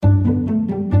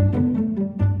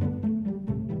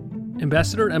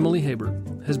Ambassador Emily Haber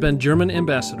has been German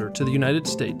ambassador to the United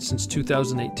States since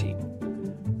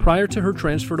 2018. Prior to her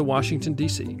transfer to Washington,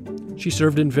 D.C., she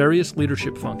served in various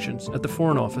leadership functions at the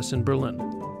Foreign Office in Berlin.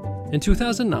 In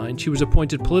 2009, she was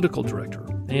appointed political director,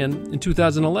 and in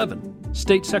 2011,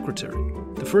 state secretary,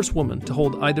 the first woman to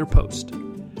hold either post.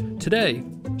 Today,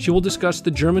 she will discuss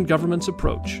the German government's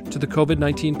approach to the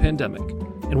COVID-19 pandemic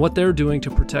and what they're doing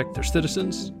to protect their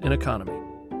citizens and economy.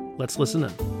 Let's listen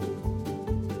in.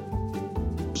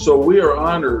 So we are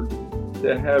honored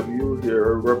to have you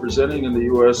here representing in the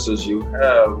U.S. as you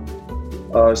have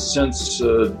since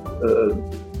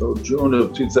June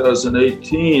of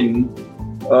 2018.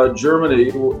 Germany,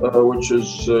 which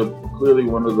is clearly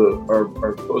one of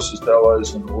our closest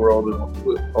allies in the world and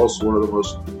also one of the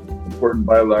most important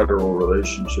bilateral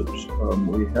relationships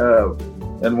we have,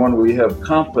 and one we have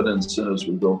confidence in as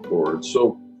we go forward.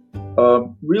 So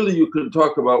really you can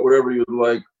talk about whatever you'd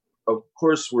like. Of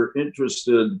course, we're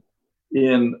interested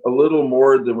in a little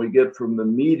more than we get from the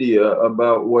media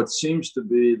about what seems to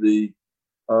be the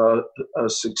a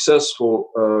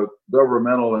successful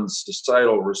governmental and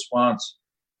societal response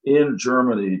in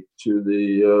Germany to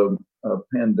the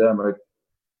pandemic,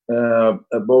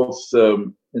 both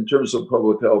in terms of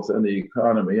public health and the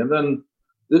economy. And then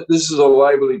this is a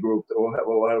lively group that will have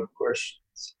a lot of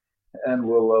questions, and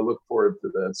we'll look forward to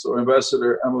that. So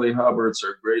Ambassador Emily Haber, it's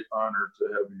our great honor to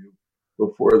have you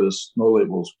before this No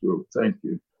Labels group. Thank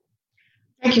you.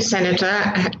 Thank you, Senator,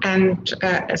 and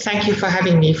thank you for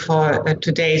having me for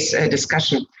today's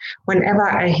discussion. Whenever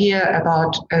I hear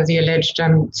about the alleged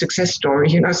success story,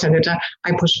 Senator,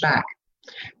 I push back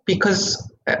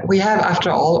because we have, after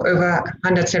all, over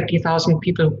 170,000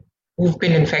 people who've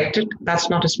been infected. That's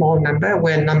not a small number.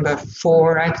 We're number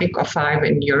 4, I think, or 5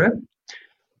 in Europe.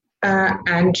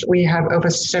 And we have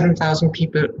over 7,000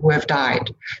 people who have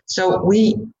died. So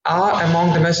we are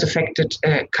among the most affected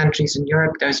countries in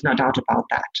Europe. There's no doubt about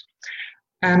that.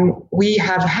 We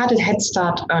have had a head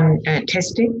start on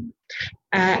testing,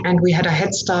 and we had a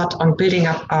head start on building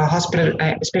up our hospital,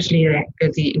 especially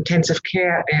the intensive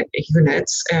care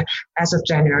units. As of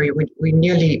January, we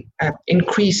nearly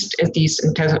increased these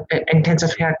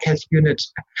intensive care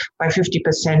units by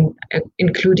 50%,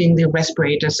 including the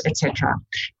respirators, etc.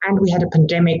 And we had a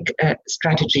pandemic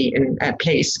strategy in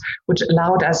place, which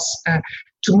allowed us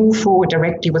to move forward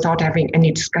directly without having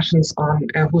any discussions on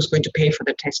who's going to pay for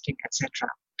the testing, etc.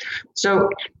 So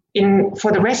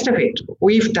for the rest of it,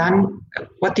 we've done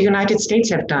what the United States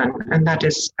have done, and that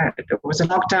is there was a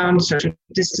lockdown, social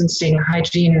distancing,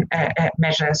 hygiene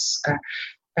measures,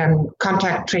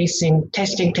 contact tracing,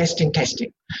 testing.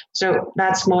 So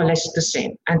that's more or less the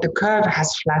same. And the curve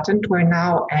has flattened. We're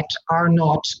now at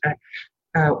R0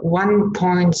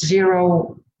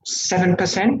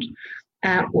 1.07%,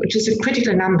 which is a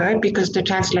critical number because the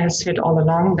Chancellor has said all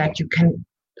along that you can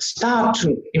start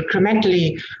to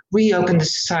incrementally reopen the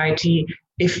society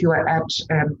if you are at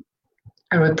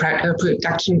a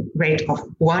reproduction rate of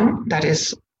 1, that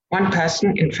is, one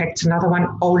person infects another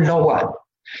one, or lower.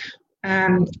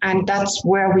 And that's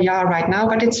where we are right now,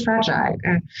 but it's fragile.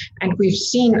 And we've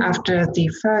seen after the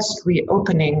first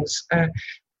reopenings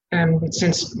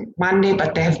since Monday,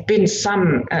 but there have been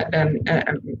some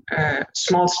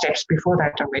small steps before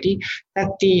that already,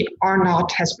 that the R0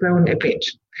 has grown a bit.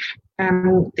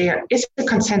 There is a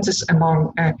consensus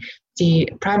among the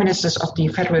prime ministers of the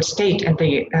federal state and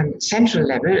the central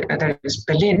level, that is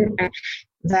Berlin,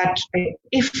 that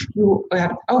if you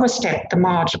overstep the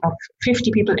march of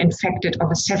 50 people infected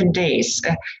over 7 days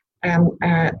at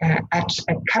a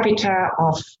capita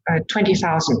of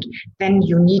 20,000, then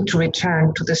you need to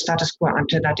return to the status quo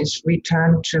ante, that is,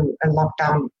 return to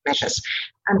lockdown measures.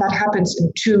 And that happens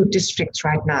in 2 districts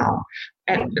right now.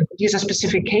 And these are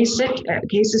specific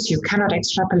cases you cannot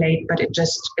extrapolate, but it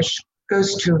just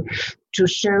goes to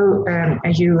show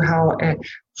you how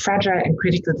fragile and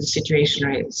critical the situation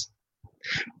is.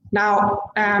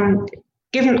 Now,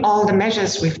 given all the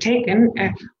measures we've taken,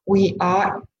 we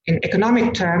are, in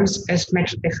economic terms, as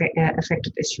much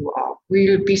affected as you are. We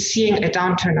will be seeing a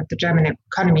downturn of the German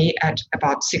economy at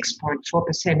about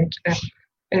 6.4%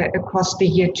 across the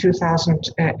year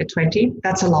 2020.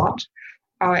 That's a lot.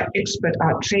 Our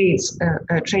trade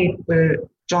will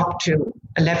drop to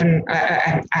 11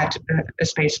 at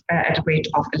a rate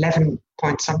of 11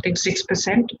 point something,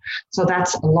 6%. So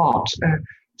that's a lot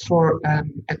for a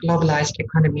globalized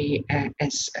economy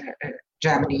as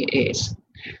Germany is.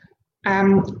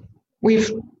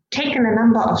 We've taken a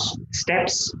number of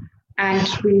steps, and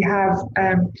we have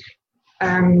a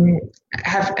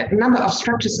number of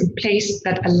structures in place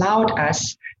that allowed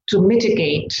us to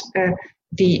mitigate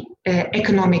the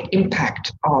economic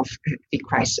impact of the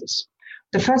crisis.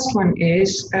 The first one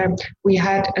is we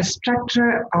had a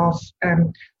structure of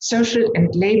social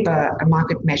and labor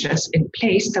market measures in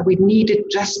place that we needed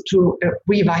just to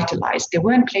revitalize. They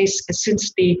were in place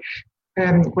since the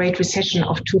Great Recession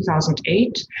of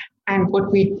 2008. And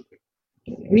what we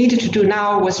needed to do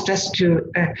now was just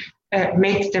to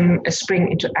make them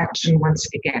spring into action once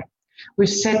again. We've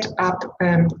set up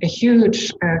a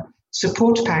huge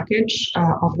support package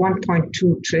of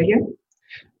 1.2 trillion,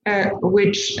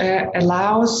 which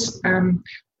allows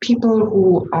people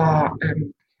who are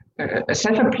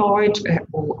self-employed,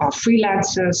 who are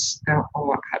freelancers,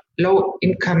 or have low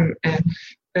income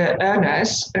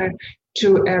earners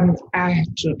to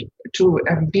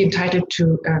be entitled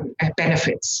to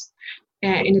benefits.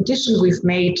 In addition, we've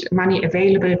made money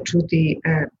available to the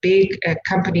big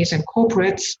companies and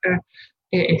corporates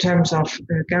in terms of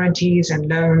guarantees and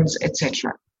loans,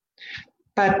 etc.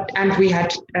 And we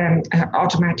had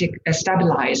automatic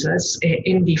stabilizers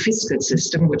in the fiscal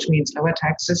system, which means lower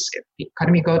taxes if the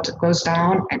economy goes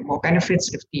down, and more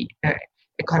benefits if the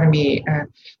economy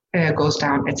goes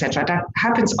down, etc. That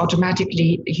happens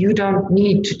automatically. You don't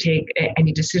need to take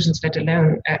any decisions, let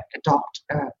alone adopt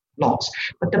laws.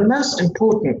 But the most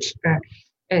important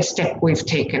step we've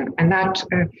taken, and that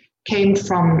came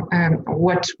from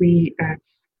what we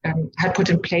had put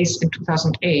in place in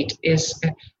 2008, is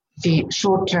the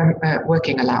short-term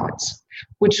working allowance,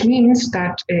 which means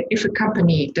that if a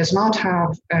company does not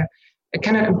have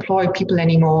cannot employ people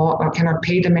anymore, or cannot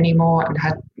pay them anymore, and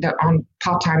had their own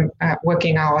part-time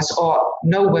working hours or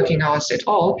no working hours at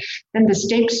all, then the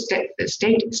state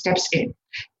steps in,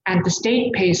 and the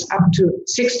state pays up to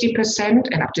 60%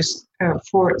 and up to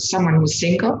for someone who's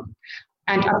single,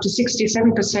 and up to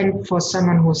 67% for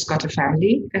someone who's got a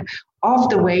family of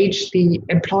the wage the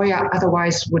employer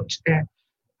otherwise would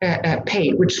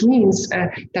pay, which means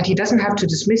that he doesn't have to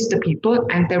dismiss the people,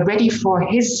 and they're ready for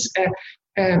his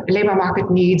labor market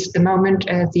needs the moment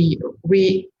the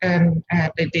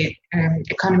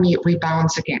economy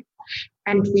rebounds again.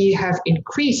 And we have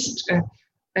increased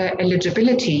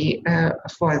eligibility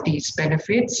for these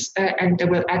benefits, and they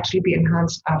will actually be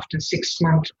enhanced after 6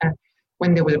 months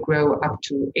when they will grow up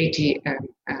to 80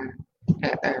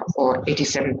 or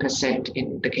 87%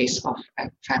 in the case of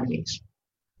families.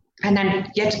 And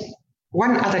then yet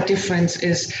one other difference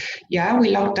is, we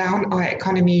locked down our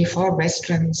economy for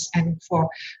restaurants and for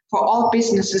all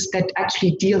businesses that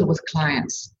actually deal with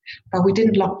clients, but we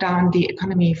didn't lock down the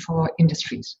economy for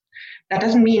industries. That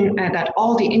doesn't mean that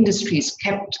all the industries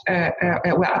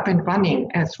were up and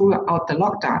running throughout the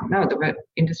lockdown. No, there were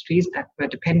industries that were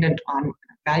dependent on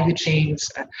value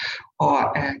chains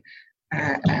or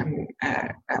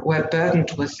were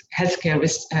burdened with healthcare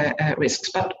risks.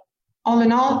 But all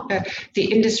in all,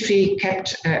 the industry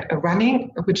kept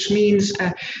running, which means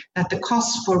that the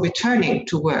costs for returning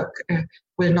to work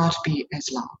will not be as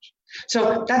large.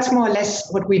 So that's more or less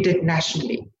what we did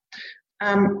nationally.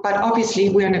 But obviously,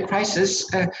 we're in a crisis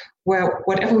where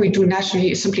whatever we do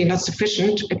nationally is simply not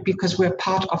sufficient, because we're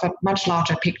part of a much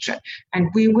larger picture.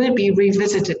 And we will be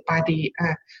revisited by the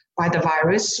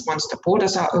virus once the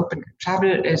borders are open and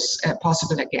travel is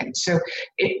possible again. So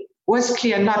it was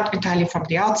clear, not entirely from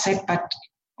the outset, but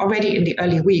already in the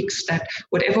early weeks, that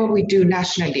whatever we do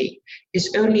nationally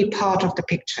is only part of the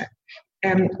picture.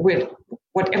 With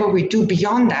whatever we do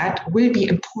beyond that will be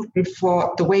important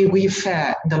for the way we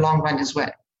fare in the long run as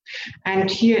well. And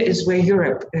here is where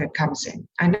Europe comes in.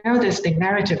 I know there's the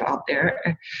narrative out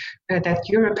there that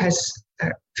Europe has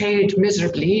failed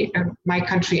miserably, my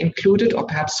country included, or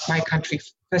perhaps my country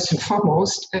first and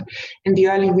foremost, in the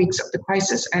early weeks of the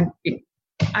crisis. And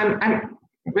I'm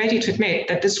ready to admit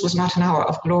that this was not an hour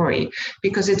of glory,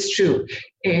 because it's true.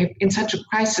 In such a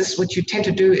crisis, what you tend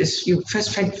to do is you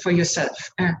first fend for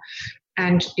yourself.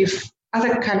 And if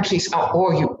other countries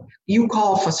or you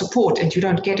call for support and you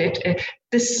don't get it,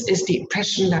 this is the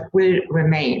impression that will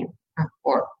remain,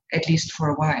 or at least for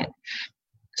a while.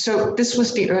 So this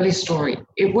was the early story.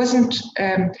 It wasn't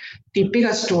the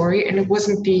bigger story, and it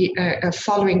wasn't the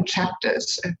following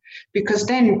chapters, because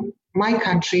then my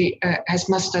country has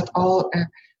mustered all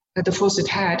the force it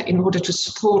had in order to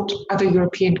support other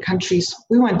European countries.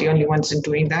 We weren't the only ones in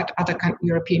doing that. Other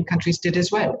European countries did as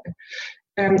well.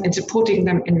 In supporting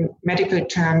them in medical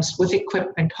terms, with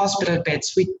equipment, hospital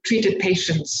beds. We treated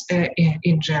patients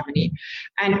in Germany.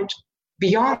 And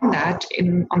beyond that,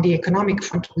 on the economic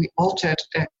front, we altered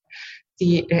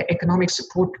the economic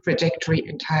support trajectory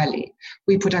entirely.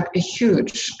 We put up a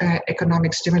huge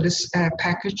economic stimulus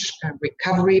package, a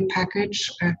recovery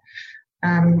package,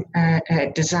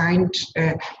 designed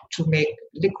to make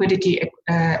liquidity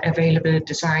available,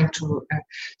 designed to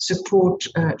support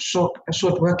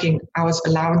short working hours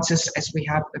allowances, as we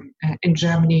have in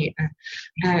Germany,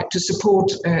 to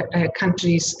support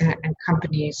countries and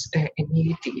companies in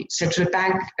need. The central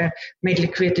bank made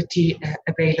liquidity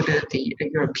available, the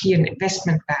European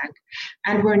Investment Bank,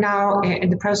 and we're now in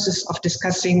the process of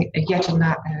discussing yet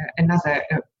another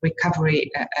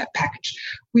recovery package.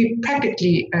 We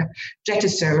practically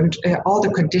jettisoned all the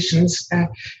conditions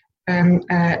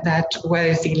that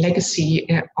were the legacy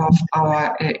of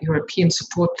our European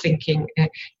support thinking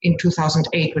in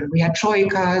 2008, when we had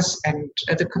troikas and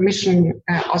the Commission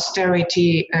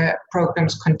austerity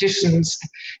programs, conditions,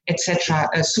 etc.,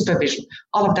 supervision.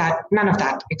 All of that, none of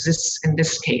that exists in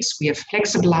this case. We have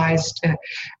flexibilized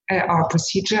our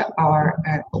procedure,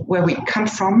 where we come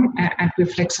from, and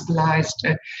we've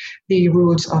flexibilized the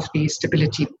rules of the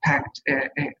Stability Pact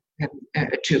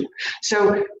too.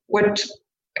 So what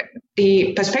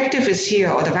the perspective is here,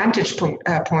 or the vantage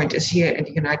point is here in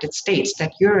the United States,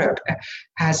 that Europe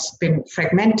has been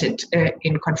fragmented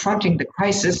in confronting the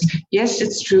crisis. Yes,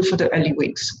 it's true for the early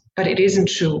weeks, but it isn't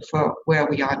true for where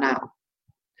we are now.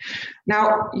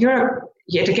 Now, Europe,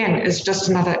 yet again, is just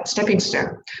another stepping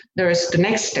stone. There is the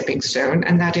next stepping stone,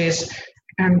 and that is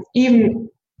even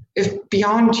if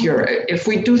beyond Europe, if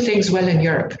we do things well in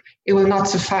Europe, it will not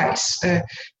suffice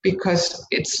because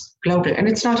it's global. And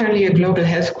it's not only a global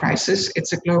health crisis,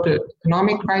 it's a global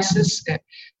economic crisis,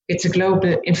 it's a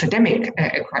global infodemic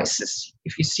crisis.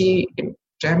 If you see in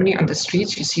Germany on the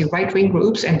streets, you see right-wing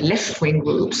groups and left-wing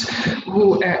groups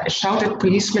who shout at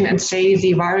policemen and say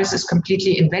the virus is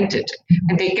completely invented.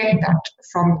 And they get that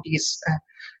from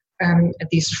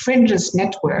these fringes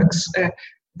networks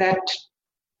that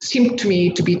seem to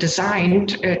me to be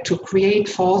designed to create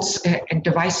false and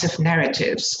divisive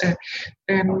narratives,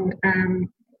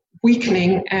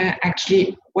 weakening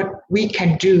actually what we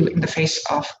can do in the face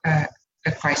of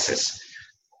a crisis.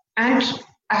 And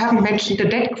I haven't mentioned the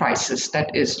debt crisis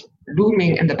that is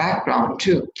looming in the background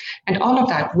too. And all of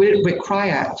that will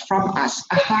require from us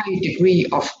a high degree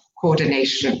of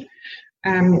coordination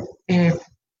in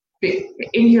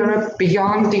Europe,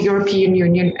 beyond the European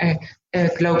Union,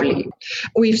 globally.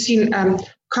 We've seen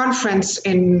conference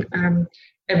in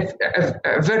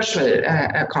a virtual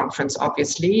conference,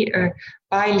 obviously,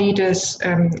 by leaders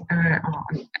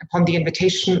upon the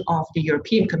invitation of the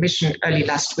European Commission early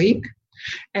last week,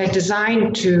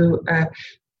 designed to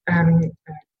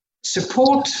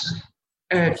support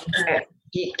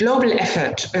the global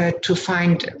effort to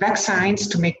find vaccines,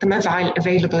 to make them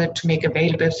available, to make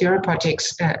available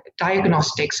therapeutics,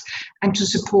 diagnostics, and to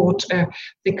support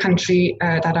the countries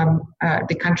that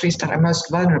are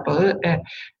most vulnerable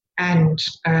and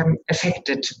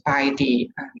affected by the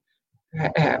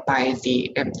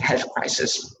health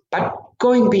crisis. But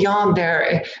going beyond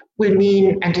there will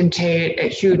mean and entail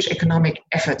huge economic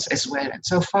efforts as well. And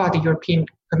so far, the European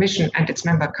Commission and its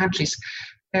member countries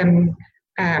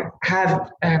have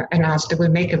announced they will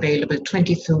make available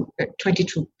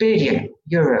 22 billion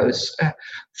euros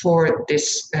for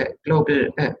this global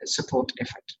support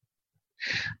effort.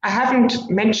 I haven't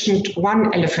mentioned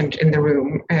one elephant in the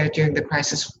room during the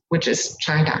crisis, which is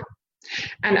China.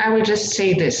 And I will just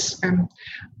say this.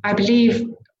 I believe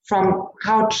from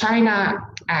how China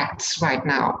acts right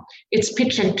now, its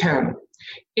pitch and tone,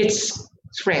 its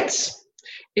threats,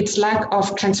 its lack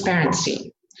of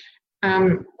transparency,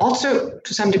 also,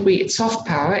 to some degree, it's soft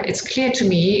power. It's clear to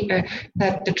me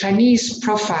that the Chinese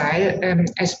profile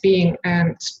as being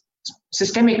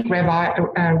systemic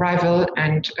rival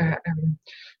and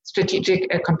strategic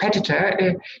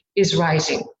competitor is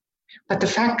rising. But the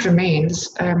fact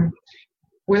remains,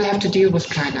 we'll have to deal with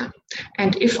China.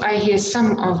 And if I hear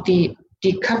some of the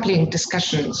decoupling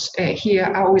discussions here,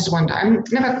 I always wonder, I'm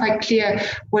never quite clear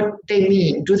what they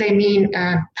mean. Do they mean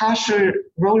partial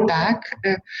rollback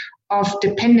of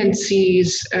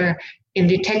dependencies in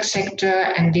the tech sector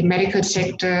and the medical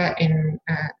sector, in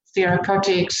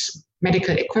therapeutics,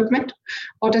 medical equipment,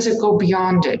 or does it go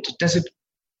beyond it? Does it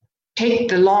take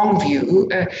the long view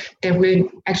that we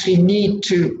actually need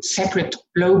to separate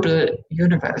global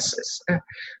universes,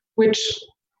 which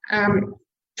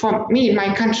for me in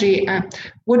my country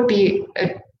would be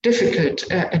a difficult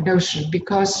notion,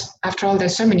 because after all,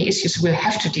 there's so many issues we'll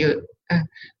have to deal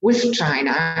with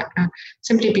China,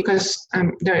 simply because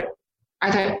they're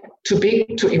either too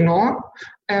big to ignore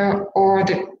or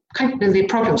the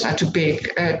problems are too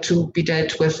big to be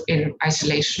dealt with in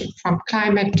isolation, from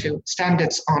climate to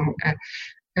standards on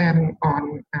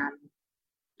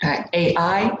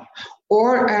AI,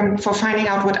 or for finding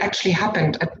out what actually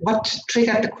happened, what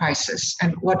triggered the crisis,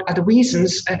 and what are the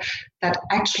reasons that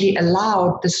actually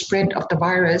allowed the spread of the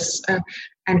virus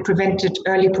and prevented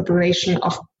early preparation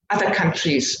of other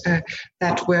countries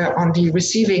that were on the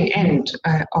receiving end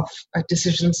of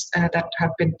decisions that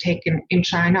have been taken in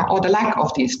China, or the lack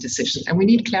of these decisions. And we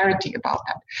need clarity about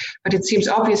that. But it seems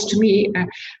obvious to me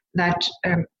that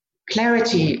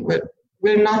clarity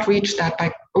will not reach that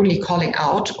by only calling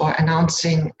out or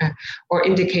announcing or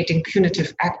indicating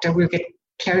punitive actor. We'll get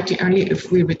clarity only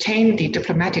if we retain the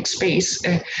diplomatic space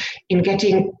in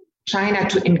getting China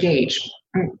to engage.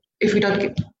 If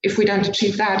we don't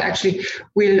achieve that, actually,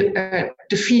 we'll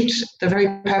defeat the very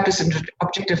purpose and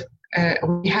objective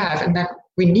we have, and that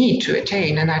we need to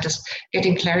attain, and that is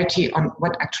getting clarity on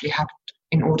what actually happened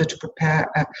in order to prepare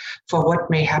for what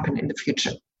may happen in the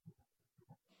future.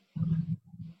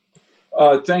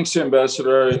 Thanks,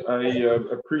 Ambassador. I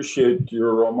appreciate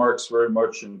your remarks very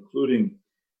much, including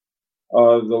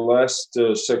the last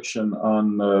section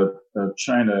on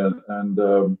China.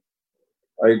 And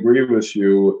I agree with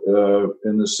you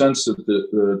in the sense that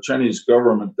the Chinese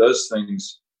government does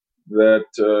things that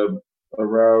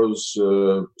arouse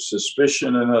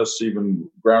suspicion in us, even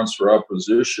grounds for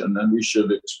opposition, and we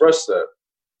should express that.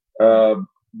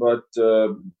 But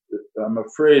I'm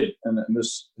afraid, and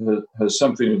this has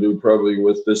something to do probably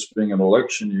with this being an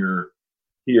election year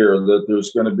here, that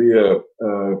there's going to be a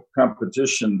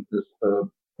competition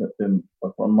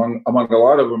among a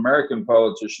lot of American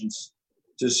politicians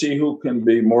to see who can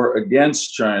be more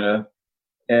against China.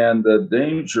 And the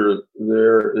danger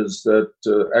there is that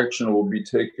action will be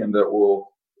taken that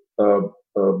will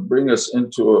bring us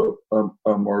into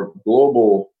a more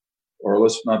global, or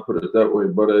let's not put it that way,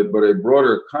 but a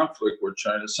broader conflict with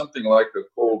China, something like a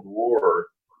Cold War,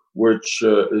 which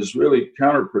is really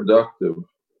counterproductive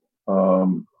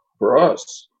for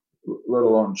us, let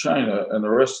alone China and the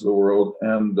rest of the world,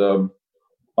 and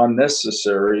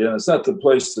unnecessary. And it's not the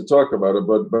place to talk about it,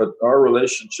 but our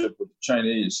relationship with the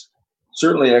Chinese,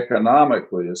 certainly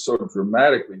economically, is so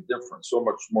dramatically different, so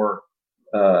much more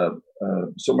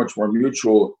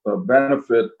mutual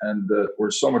benefit, and we're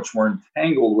so much more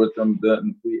entangled with them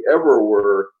than we ever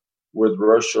were with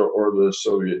Russia or the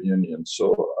Soviet Union.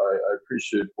 So I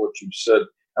appreciate what you've said.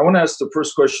 I want to ask the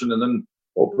first question and then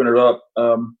open it up.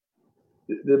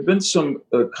 There have been some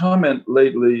comment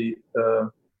lately,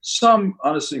 some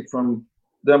honestly from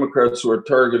Democrats who are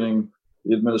targeting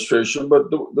the administration,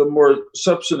 but the more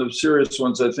substantive, serious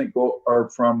ones, I think, are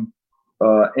from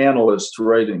analysts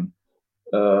writing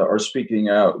or speaking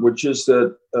out, which is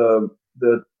that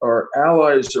that our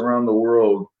allies around the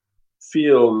world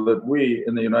feel that we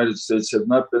in the United States have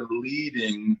not been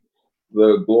leading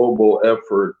the global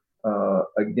effort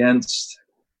against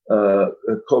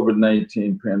the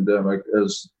COVID-19 pandemic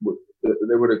as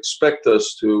they would expect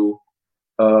us to.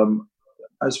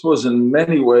 I suppose in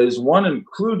many ways, one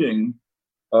including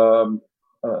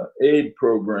aid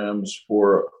programs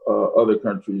for other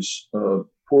countries,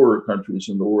 poorer countries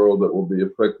in the world that will be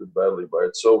affected badly by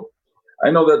it. So I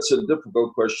know that's a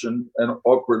difficult question and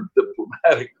awkward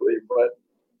diplomatically, but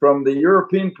from the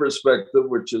European perspective,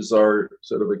 which is our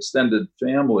sort of extended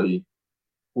family,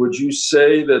 would you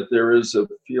say that there is a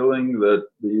feeling that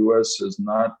the U.S. has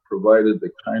not provided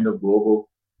the kind of global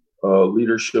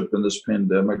leadership in this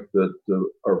pandemic that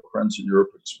our friends in Europe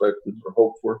expected or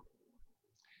hoped for?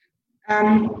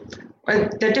 Well,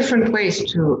 there are different ways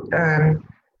to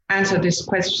answer this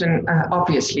question,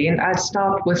 obviously, and I'll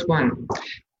start with one.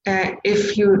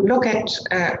 If you look at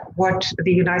what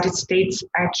the United States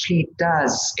actually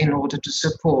does in order to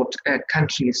support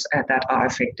countries that are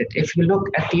affected, if you look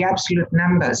at the absolute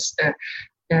numbers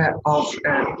of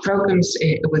programs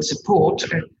it will support,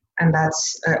 and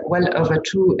that's well over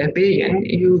 2 billion,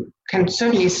 you can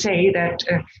certainly say that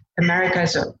America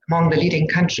is among the leading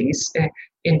countries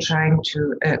in trying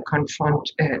to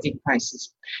confront the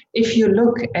crisis. If you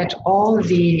look at all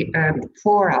the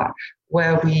fora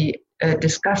where we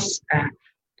discuss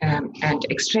and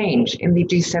exchange in the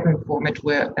G7 format,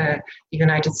 where the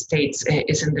United States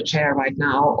is in the chair right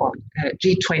now, or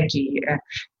G20,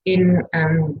 in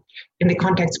the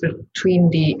context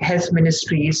between the health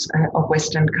ministries of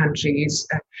Western countries,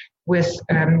 with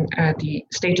the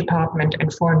State Department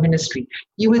and Foreign Ministry,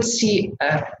 you will see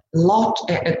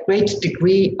a great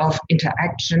degree of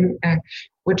interaction,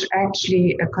 which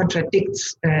actually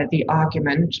contradicts the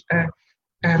argument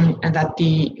and that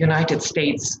the United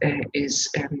States is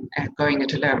going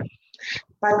it alone.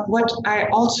 But what I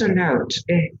also note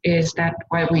is that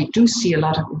while we do see a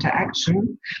lot of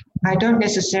interaction, I don't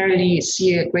necessarily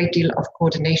see a great deal of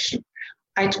coordination.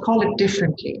 I'd call it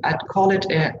differently. I'd call it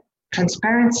a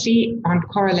transparency on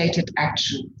correlated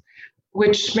action,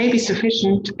 which may be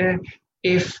sufficient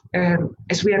if,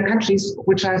 as we are countries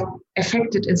which are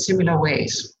affected in similar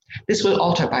ways. This will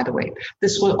alter, by the way.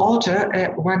 This will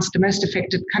alter once the most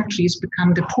affected countries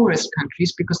become the poorest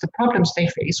countries, because the problems they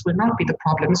face will not be the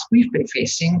problems we've been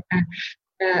facing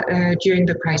during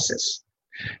the crisis.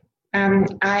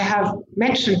 I have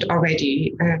mentioned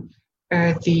already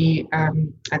the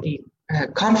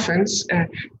conference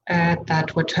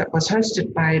that was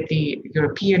hosted by the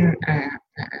European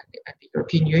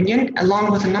Union,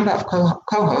 along with a number of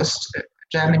co-hosts,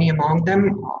 Germany among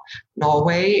them,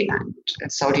 Norway and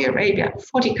Saudi Arabia,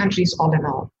 40 countries all in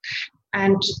all.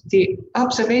 And the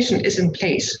observation is in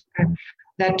place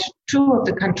that two of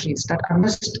the countries that are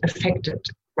most affected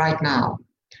right now,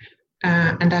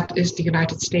 and that is the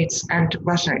United States and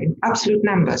Russia in absolute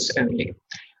numbers only,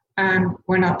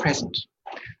 were not present.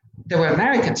 There were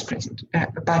Americans present,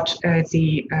 but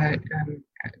the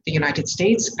United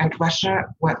States and Russia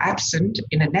were absent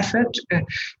in an effort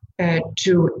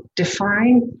to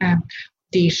define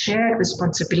the shared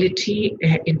responsibility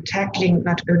in tackling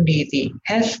not only the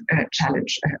health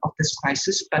challenge of this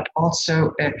crisis, but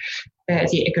also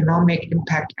the economic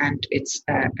impact and its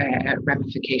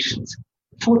ramifications.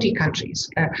 40 countries.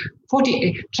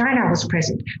 China was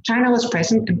present. China was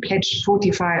present and pledged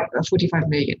 45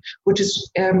 million, which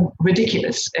is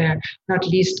ridiculous, not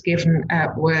least given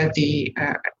where the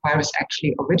virus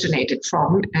actually originated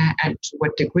from and to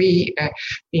what degree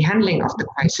the handling of the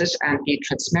crisis and the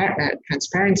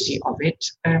transparency of it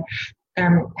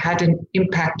had an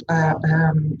impact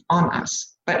on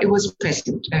us. But it was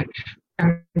present,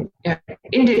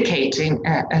 indicating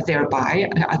thereby,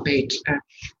 albeit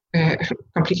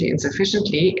completely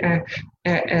insufficiently,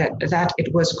 that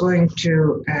it was going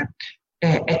to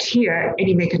adhere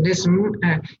any mechanism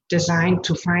designed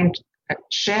to find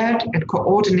shared and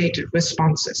coordinated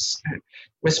responses.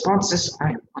 Responses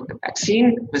on the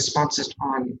vaccine, responses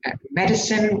on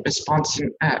medicine,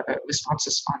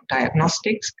 responses on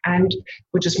diagnostics, and,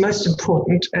 which is most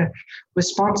important,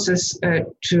 responses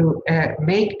to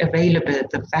make available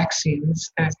the vaccines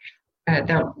that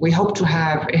we hope to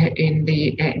have in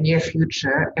the near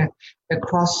future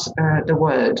across the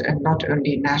world, and not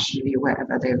only nationally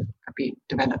wherever they'll be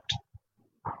developed.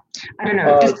 I don't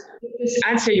know, does this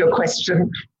answer your question?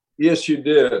 Yes, you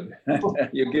did.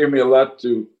 You gave me a lot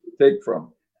to take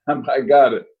from. I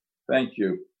got it. Thank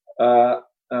you.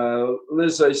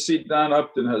 Liz, I see Don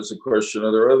Upton has a question.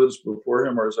 Are there others before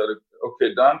him, or is that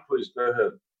okay? Don, please go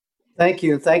ahead. Thank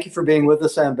you. Thank you for being with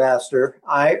us, Ambassador.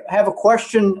 I have a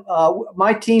question.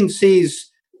 My team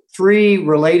sees 3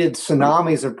 related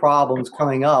tsunamis of problems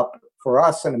coming up for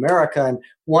us in America, and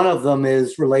one of them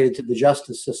is related to the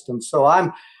justice system. So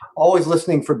I'm always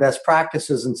listening for best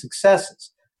practices and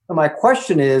successes. And my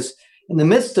question is, in the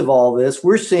midst of all this,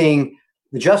 we're seeing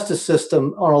the justice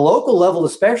system on a local level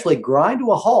especially grind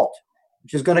to a halt,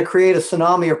 which is going to create a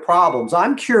tsunami of problems.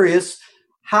 I'm curious,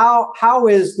 how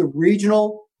is the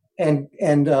regional and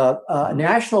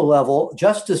national level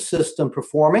justice system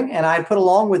performing? And I put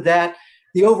along with that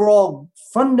the overall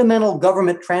fundamental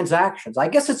government transactions. I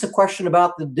guess it's a question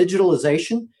about the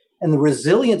digitalization and the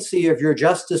resiliency of your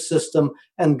justice system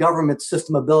and government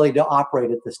system ability to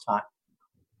operate at this time.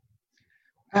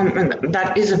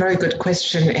 That is a very good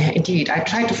question indeed. I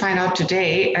tried to find out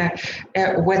today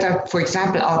whether, for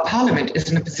example, our parliament is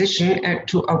in a position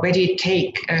to already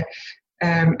take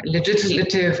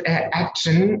legislative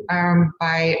action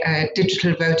by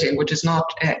digital voting, which is not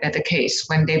the case.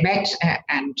 When they met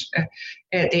and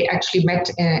they actually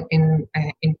met in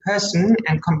person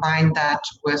and combined that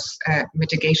with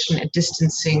mitigation and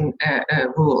distancing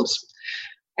rules.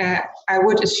 I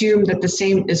would assume that the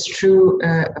same is true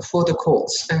for the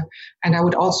courts. And I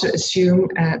would also assume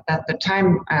that the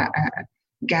time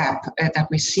gap that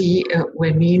we see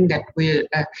will mean that there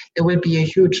will be a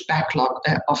huge backlog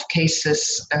of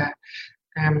cases that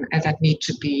need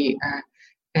to be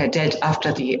dealt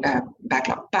after the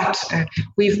backlog. But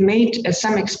we've made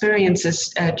some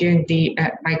experiences during the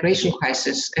migration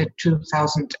crisis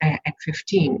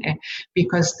 2015,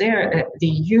 because there the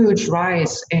huge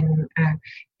rise in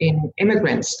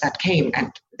immigrants that came,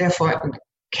 and therefore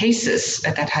cases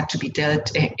that had to be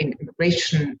dealt in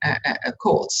immigration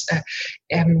courts,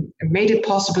 made it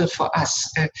possible for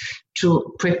us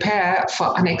to prepare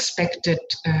for unexpected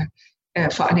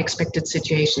for unexpected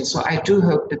situations. So I do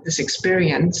hope that this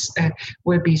experience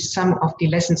will be some of the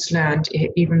lessons learned,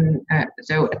 even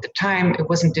though at the time it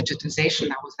wasn't digitization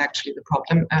that was actually the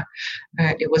problem.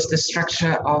 It was the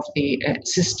structure of the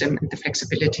system and the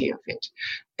flexibility of it.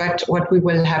 But what we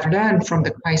will have learned from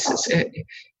the crisis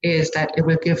is that it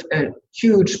will give a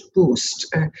huge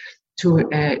boost to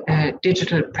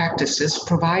digital practices,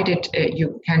 provided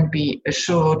you can be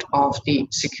assured of the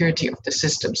security of the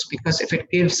systems. Because if it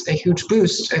gives a huge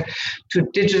boost to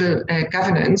digital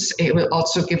governance, it will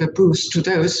also give a boost to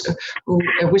those who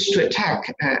wish to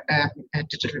attack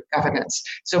digital governance.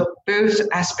 So both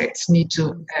aspects need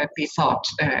to be thought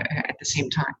at the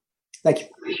same time. Thank you.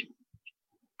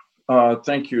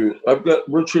 Thank you. I've got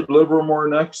Richard Livermore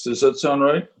next. Does that sound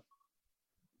right?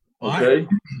 Okay.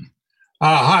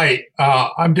 Hi,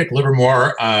 I'm Dick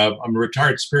Livermore. I'm a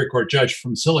retired Superior Court judge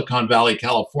from Silicon Valley,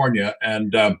 California,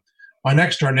 and my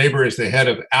next door neighbor is the head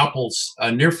of Apple's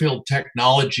near-field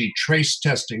technology trace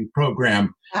testing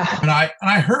program. And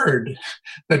I heard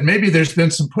that maybe there's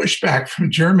been some pushback from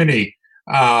Germany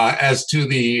as to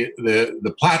the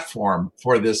platform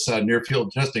for this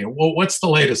near-field testing. Well, what's the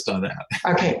latest on that?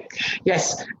 Okay,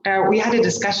 yes, we had a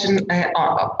discussion,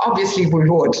 obviously we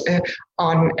would,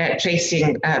 on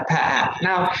tracing per app.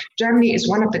 Now, Germany is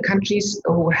one of the countries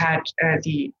who had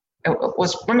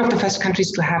was one of the first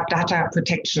countries to have data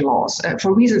protection laws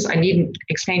for reasons I needn't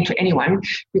explain to anyone,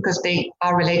 because they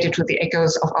are related to the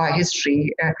echoes of our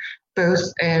history, both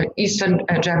Eastern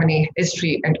Germany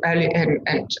history and early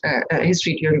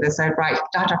history during the Third Reich.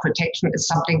 Data protection is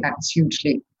something that is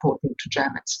hugely important to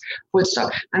Germans, full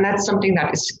stop. And that's something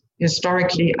that is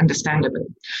historically understandable.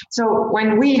 So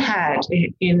when we had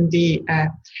in the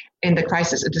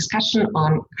crisis a discussion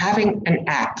on having an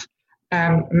app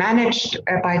managed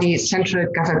by the central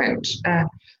government,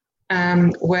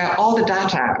 where all the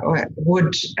data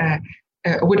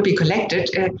would be collected.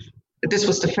 This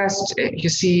was the first, a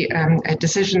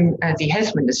decision the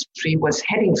health ministry was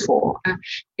heading for.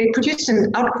 It produced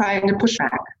an outcry and a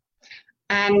pushback.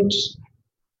 And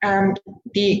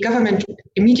the government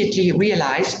immediately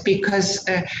realized, because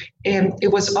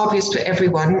it was obvious to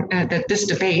everyone that this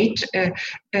debate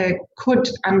could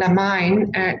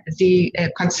undermine the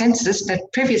consensus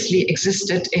that previously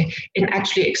existed in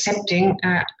actually accepting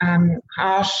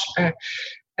harsh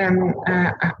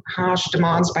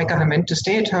demands by government to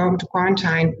stay at home, to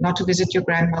quarantine, not to visit your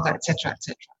grandmother, etc.,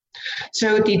 etc.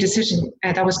 So the decision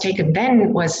that was taken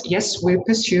then was, yes, we'll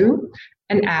pursue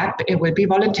an app. It will be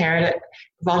voluntary.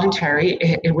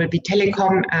 It will be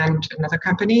Telecom and another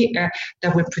company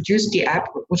that will produce the app,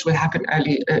 which will happen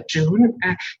early June.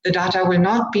 The data will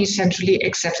not be centrally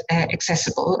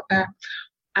accessible,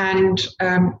 but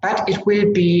it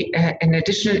will be an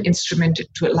additional instrument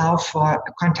to allow for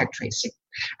contact tracing.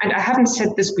 And I haven't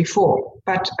said this before,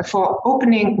 but for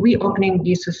reopening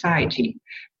the society,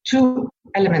 two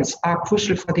elements are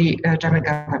crucial for the German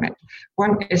government.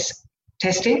 One is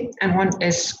testing and one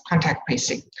is contact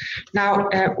tracing. Now,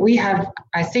 we have,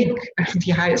 I think,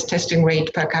 the highest testing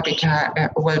rate per capita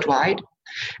worldwide.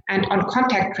 And on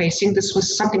contact tracing, this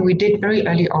was something we did very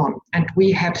early on. And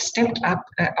we have stepped up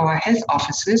our health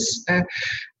offices.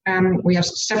 We have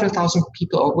several thousand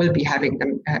people, or will be having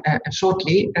them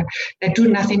shortly, that do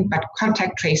nothing but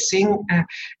contact tracing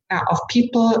of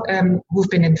people who've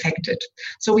been infected.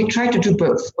 So we try to do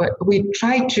both. We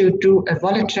try to do a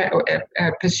voluntary,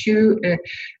 pursue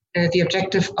the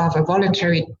objective of a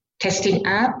voluntary testing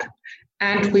app,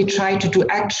 and we try to do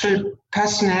actual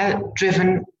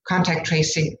personnel-driven contact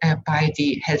tracing by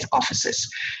the health offices.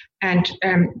 And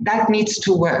that needs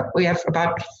to work. We have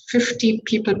about 50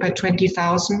 people per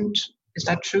 20,000. Is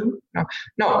that true?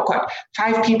 No, quite.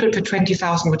 5 people per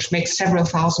 20,000, which makes several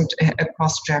thousand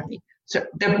across Germany. So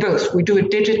they're both. We do it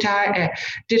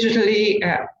digitally,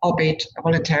 albeit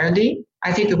voluntarily.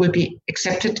 I think it will be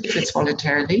accepted if it's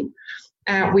voluntarily.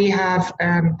 We have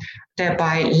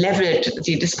thereby leveled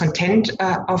the discontent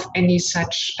of any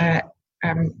such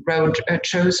road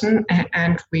chosen,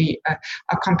 and we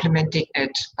are complementing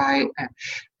it by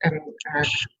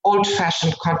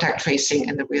old-fashioned contact tracing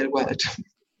in the real world.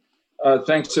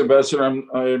 Thanks, Ambassador.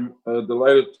 I'm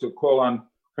delighted to call on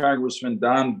Congressman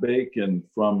Don Bacon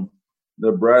from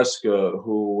Nebraska,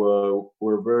 who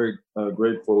we're very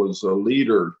grateful is a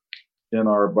leader in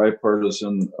our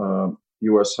bipartisan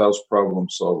U.S. House Problem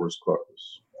Solvers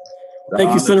Caucus.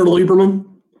 Thank you, Senator Lieberman.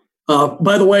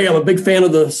 By the way, I'm a big fan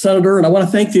of the senator, and I want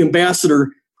to thank the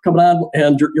ambassador for coming on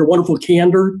and your wonderful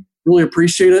candor. Really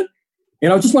appreciate it.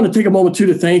 And I just want to take a moment, too,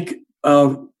 to thank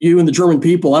you and the German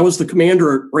people. I was the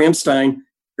commander at Ramstein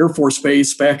Air Force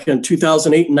Base back in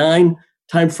 2008 and 2009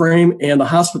 timeframe, and the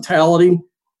hospitality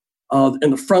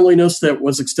and the friendliness that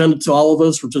was extended to all of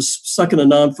us were just second to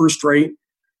none, first rate.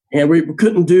 And we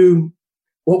couldn't do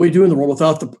what we do in the world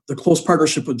without the close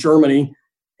partnership with Germany.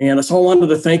 And so I wanted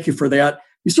to thank you for that.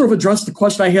 You sort of addressed the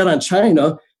question I had on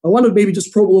China. I wanted to maybe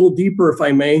just probe a little deeper, if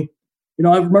I may.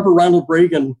 I remember Ronald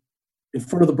Reagan in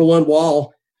front of the Berlin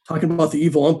Wall talking about the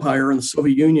evil empire and the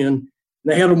Soviet Union. And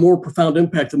they had a more profound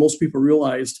impact than most people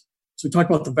realized. So we talked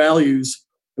about the values.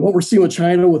 And what we're seeing with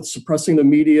China with suppressing the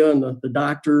media and the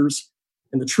doctors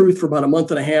and the truth for about a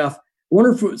month and a half. I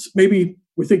wonder if it's maybe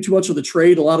we think too much of the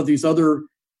trade, a lot of these other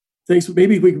things, but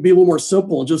maybe we could be a little more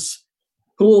simple and just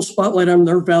put a little spotlight on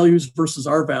their values versus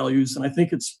our values. And I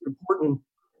think it's important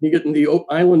you get in the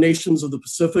island nations of the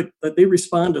Pacific that they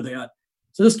respond to that.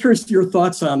 So just curious to your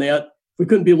thoughts on that. If we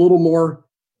couldn't be a little more,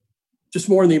 just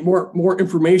more in the more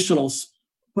informational,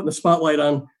 putting the spotlight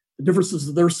on the differences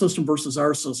of their system versus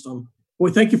our system. Boy,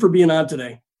 thank you for being on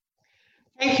today.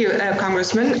 Thank you,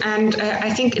 Congressman. And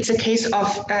I think it's a case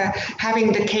of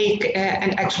having the cake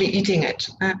and actually eating it.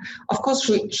 Of course,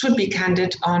 we should be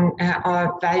candid on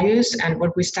our values and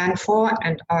what we stand for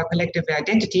and our collective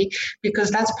identity, because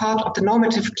that's part of the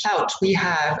normative clout we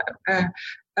have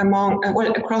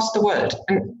across the world.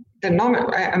 And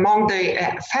among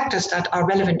the factors that are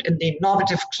relevant in the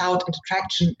normative clout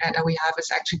interaction that we have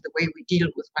is actually the way we deal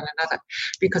with one another.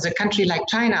 Because a country like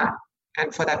China,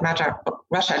 and for that matter,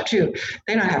 Russia too,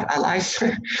 they don't have allies.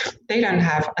 They don't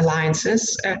have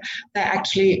alliances. They're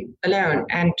actually alone.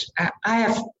 And I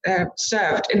have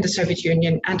served in the Soviet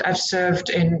Union and I've served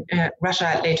in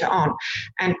Russia later on.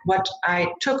 And what I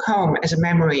took home as a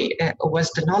memory was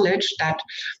the knowledge that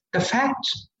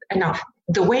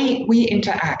the way we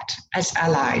interact as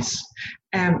allies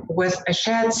with a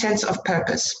shared sense of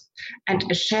purpose and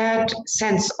a shared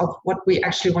sense of what we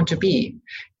actually want to be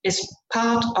is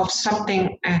part of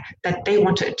something that they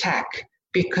want to attack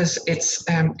because it's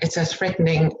a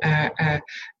threatening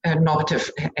normative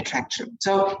attraction.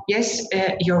 So yes,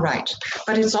 you're right.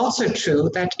 But it's also true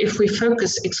that if we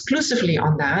focus exclusively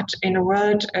on that in a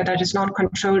world that is not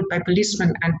controlled by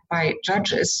policemen and by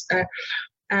judges,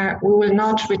 we will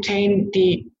not retain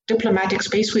the diplomatic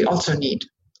space we also need.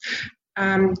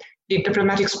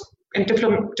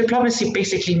 Diplomacy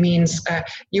basically means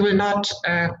you will not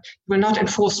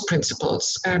enforce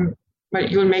principles,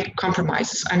 but you will make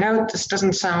compromises. I know this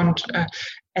doesn't sound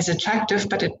as attractive,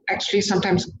 but it actually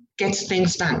sometimes gets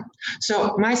things done.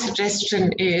 So my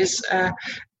suggestion is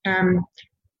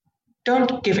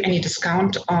don't give any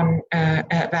discount on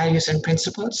values and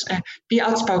principles. Be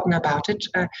outspoken about it.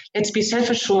 Let's be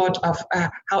self-assured of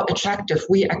how attractive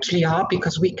we actually are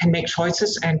because we can make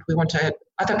choices and we want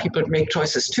other people to make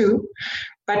choices too.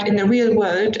 But in the real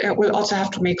world, we'll also have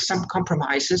to make some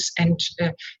compromises and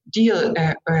deal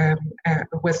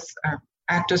with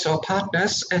actors or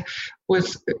partners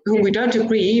with whom we don't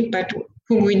agree, but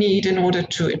whom we need in order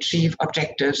to achieve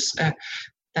objectives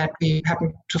that we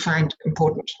happen to find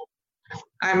important.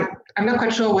 I'm not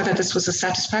quite sure whether this was a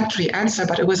satisfactory answer,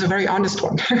 but it was a very honest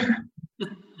one.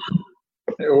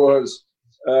 It was.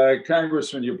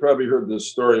 Congressman, you probably heard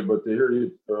this story, but to hear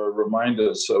you remind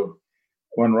us of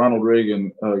when Ronald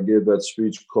Reagan gave that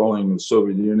speech calling the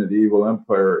Soviet Union the evil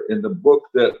empire, in the book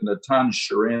that Natan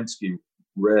Sharansky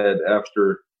read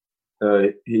after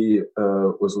he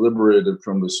was liberated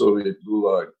from the Soviet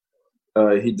Gulag,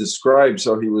 he describes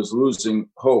how he was losing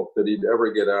hope that he'd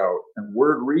ever get out. And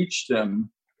word reached him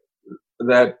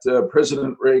that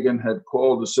President Reagan had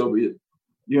called the Soviet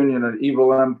Union an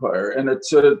evil empire. And it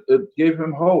gave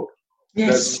him hope.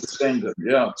 Yes. That sustained him.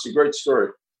 Yeah, it's a great story.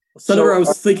 Senator, I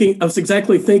was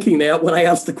exactly thinking that when I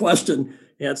asked the question.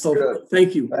 And so good.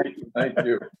 Thank you. Thank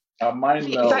you.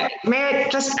 May I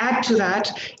just add to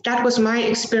that? That was my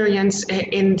experience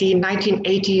in the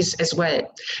 1980s as well.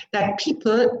 That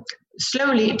people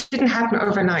slowly, it didn't happen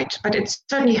overnight, but it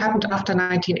certainly happened after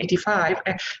 1985,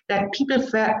 that people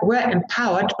were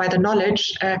empowered by the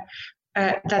knowledge that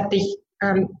the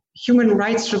human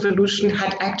rights revolution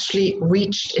had actually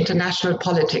reached international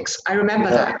politics. I remember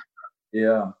that.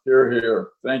 Yeah, here.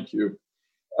 Thank you.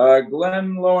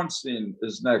 Glenn Lowenstein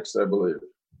is next, I believe.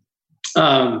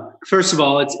 First of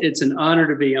all, it's an honor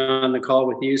to be on the call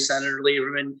with you, Senator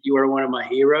Lieberman. You are one of my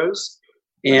heroes.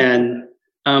 And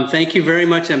thank you very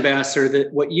much, Ambassador,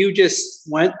 that what you just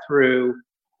went through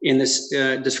in this,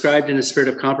 described in a spirit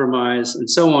of compromise and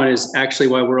so on, is actually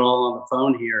why we're all on the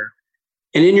phone here.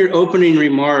 And in your opening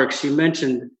remarks, you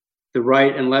mentioned the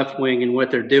right and left wing and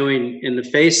what they're doing in the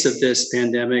face of this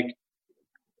pandemic.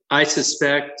 I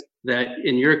suspect that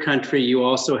in your country, you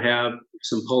also have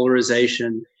some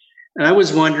polarization. And I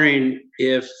was wondering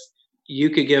if you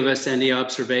could give us any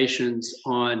observations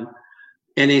on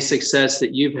any success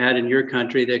that you've had in your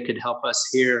country that could help us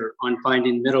here on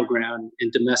finding middle ground in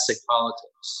domestic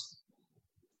politics?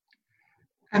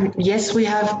 Yes, we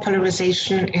have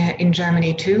polarization in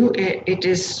Germany too. It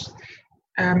is,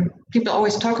 people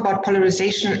always talk about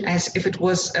polarization as if it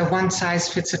was a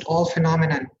one-size-fits-it-all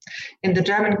phenomenon. In the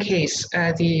German case,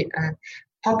 the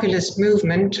populist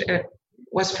movement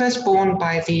was first born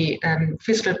by the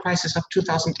fiscal crisis of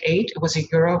 2008. It was a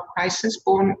euro crisis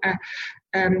born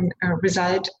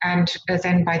result, and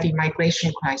then by the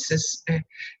migration crisis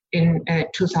in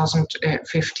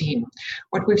 2015.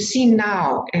 What we've seen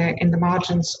now in the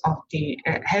margins of the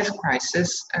health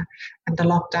crisis and the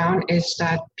lockdown is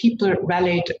that people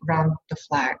rallied around the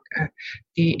flag.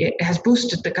 It has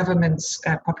boosted the government's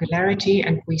popularity,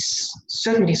 and we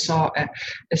certainly saw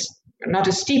not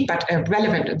a steep, but a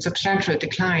relevant and substantial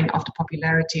decline of the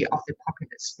popularity of the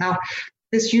populists. Now,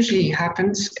 this usually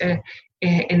happens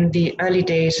in the early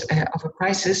days of a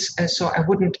crisis, so I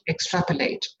wouldn't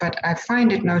extrapolate. But I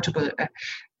find it notable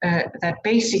that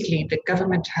basically the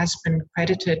government has been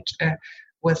credited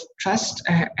with trust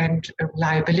and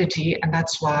reliability, and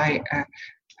that's why,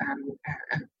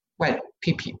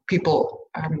 people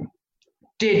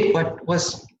did what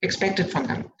was expected from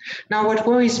them. Now, what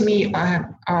worries me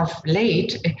of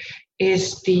late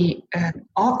is the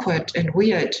awkward and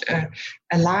weird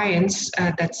alliance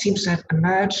that seems to have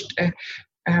emerged,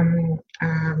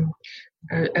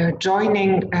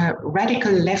 joining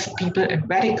radical left people and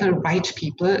radical right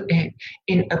people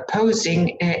in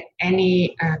opposing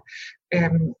any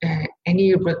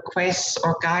requests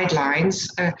or guidelines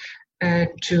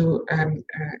to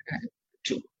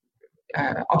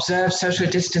observe social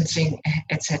distancing,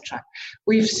 etc.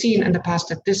 We've seen in the past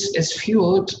that this is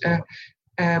fueled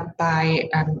by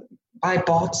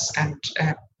bots and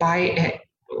by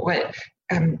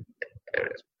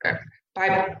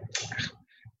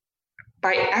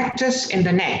actors in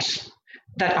the net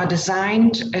that are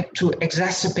designed to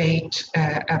exacerbate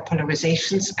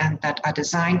polarizations and that are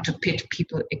designed to pit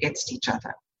people against each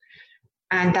other.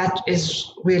 And that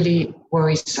is really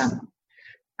worrisome.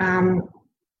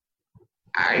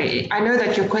 I know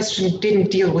that your question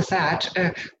didn't deal with that,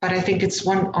 but I think it's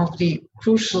one of the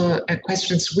crucial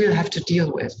questions we'll have to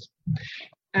deal with.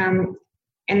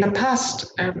 In the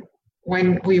past,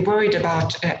 when we worried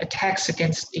about attacks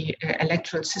against the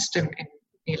electoral system in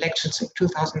the elections in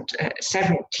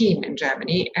 2017 in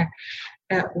Germany,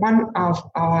 one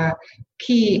of our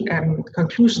key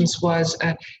conclusions was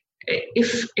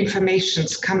if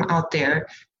informations come out there,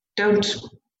 don't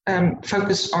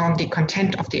focus on the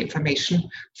content of the information,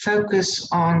 focus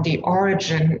on the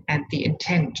origin and the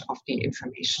intent of the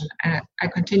information. I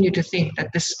continue to think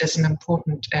that this is an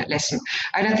important lesson.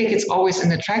 I don't think it's always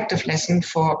an attractive lesson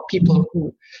for people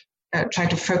who try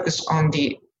to focus on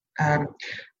the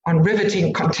on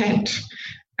riveting content,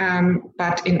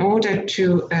 but in order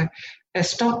to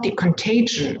stop the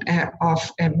contagion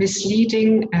of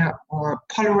misleading or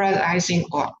polarizing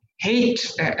or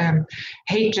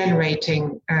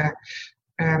hate-generating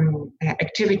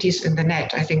activities in the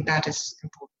net, I think that is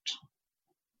important.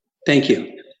 Thank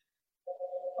you.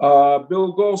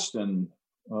 Bill Golston,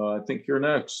 I think you're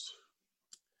next.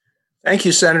 Thank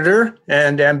you, Senator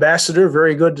and Ambassador.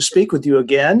 Very good to speak with you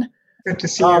again. Good to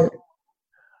see you.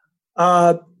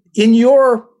 In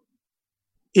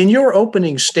your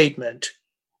opening statement,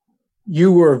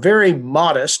 you were very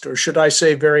modest, or should I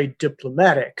say very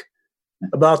diplomatic,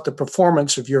 about the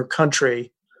performance of your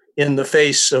country in the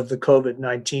face of the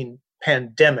COVID-19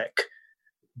 pandemic.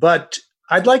 But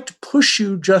I'd like to push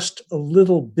you just a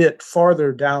little bit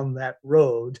farther down that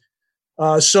road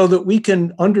so that we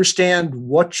can understand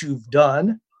what you've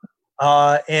done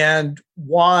and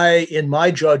why, in my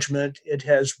judgment, it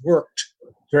has worked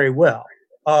very well.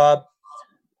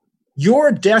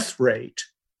 Your death rate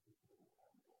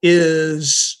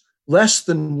is less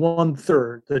than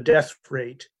 1/3 the death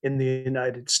rate in the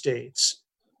United States.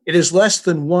 It is less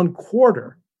than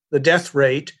 1/4 the death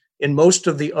rate in most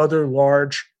of the other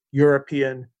large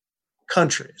European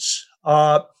countries.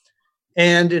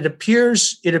 And it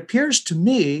appears to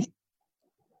me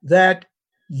that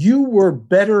you were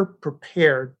better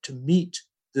prepared to meet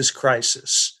this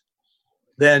crisis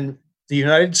than the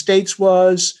United States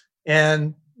was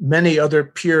and many other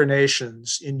peer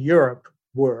nations in Europe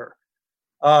were.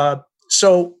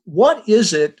 So what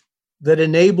is it that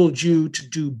enabled you to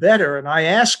do better? And I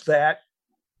ask that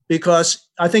because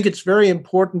I think it's very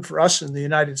important for us in the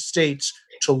United States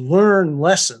to learn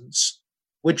lessons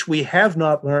which we have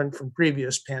not learned from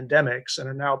previous pandemics and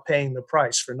are now paying the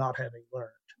price for not having learned.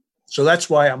 So that's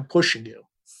why I'm pushing you.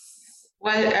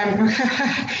 Well,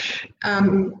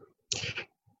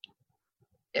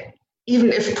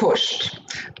 even if pushed,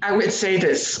 I would say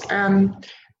this.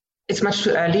 It's much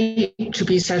too early to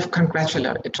be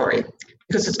self-congratulatory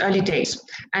because it's early days,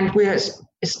 and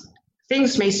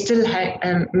things may still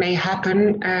may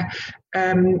happen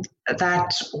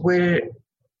that will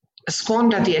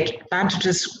squander the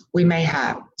advantages we may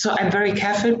have. So I'm very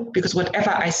careful because whatever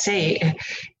I say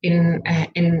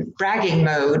in bragging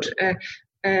mode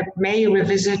may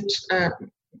revisit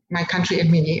my country and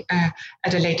me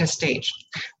at a later stage.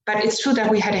 But it's true that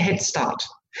we had a head start.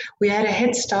 We had a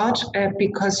head start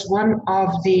because one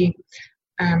of the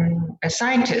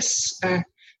scientists,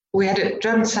 we had a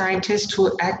German scientist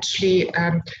who actually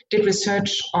did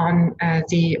research on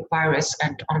the virus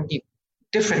and on the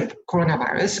different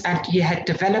coronavirus, and he had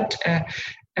developed,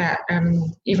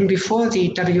 even before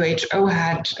the WHO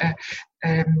had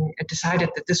decided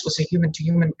that this was a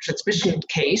human-to-human transmission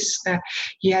case,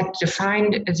 he had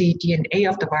defined the DNA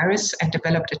of the virus and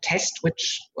developed a test,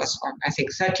 which was on, I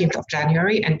think, 13th of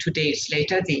January, and 2 days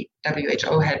later, the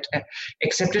WHO had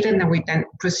accepted it, and we then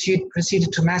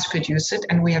proceeded to mass produce it,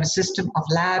 and we have a system of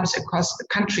labs across the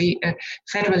country,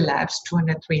 federal labs,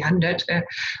 200, 300,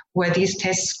 where these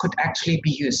tests could actually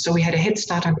be used. So we had a head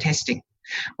start on testing.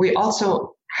 We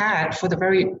also had, for the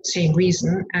very same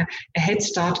reason, a head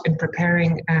start in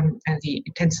preparing the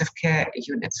intensive care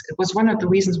units. It was one of the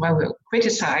reasons why we were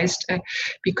criticized,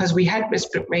 because we had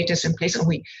respirators in place and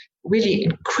we really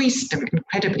increased them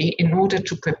incredibly in order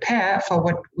to prepare for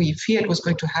what we feared was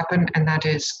going to happen, and that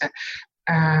is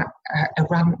a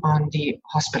run on the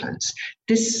hospitals.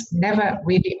 This never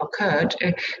really occurred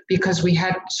because we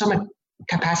had so much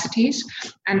capacities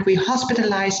and we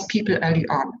hospitalized people early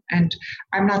on. And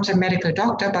I'm not a medical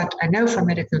doctor, but I know from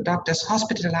medical doctors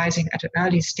hospitalizing at an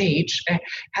early stage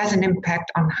has an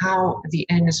impact on how the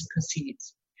illness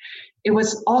proceeds. It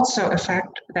was also a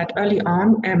fact that early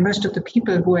on, most of the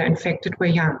people who were infected were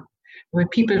young. There were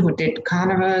people who did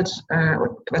carnivals,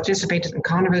 participated in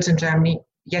carnivals in Germany.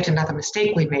 Yet another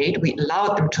mistake we made. We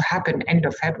allowed them to happen end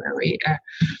of February.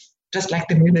 Just like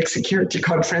the Munich Security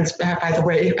Conference, by the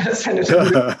way, Senator.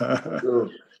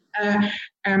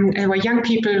 There were young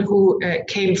people who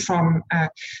came from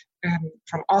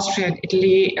Austria and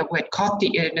Italy, who had caught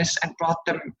the illness and brought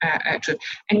them to.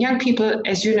 And young people,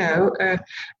 as you know,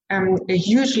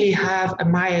 usually have a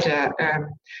milder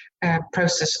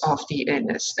process of the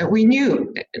illness. We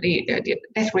knew the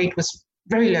death rate was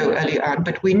very low early on,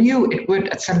 but we knew it would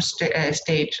at some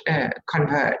stage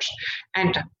converge.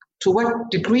 And to what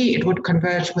degree it would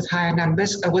converge with higher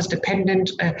numbers was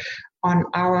dependent on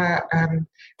our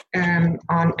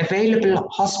on available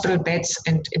hospital beds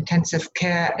and intensive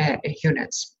care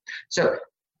units. So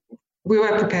we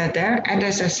were prepared there, and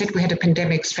as I said, we had a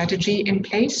pandemic strategy in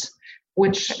place,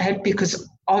 which helped because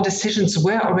all decisions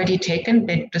were already taken;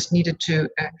 they just needed to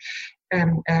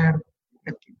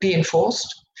be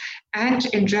enforced. And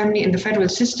in Germany, in the federal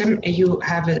system, you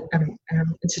have an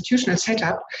institutional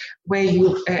setup where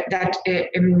you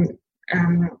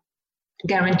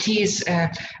guarantees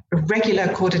regular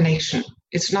coordination.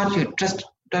 It's not you just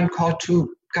don't call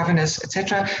two governors,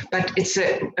 etc., but it's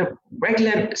a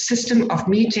regular system of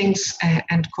meetings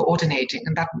and coordinating,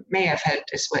 and that may have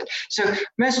helped as well. So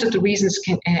most of the reasons,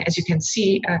 as you can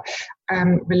see,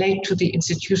 relate to the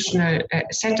institutional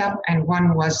setup, and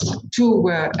two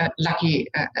were lucky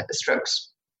strokes.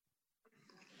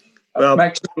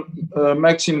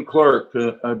 Maxine Clark,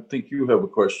 I think you have a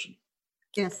question.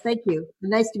 Yes, thank you.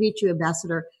 Nice to meet you,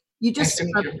 Ambassador. You just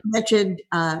mentioned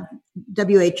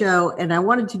WHO, and I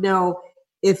wanted to know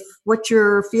if what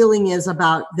your feeling is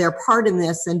about their part in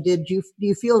this, and do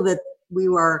you feel that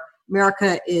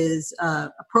America is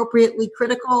appropriately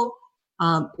critical?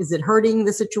 Is it hurting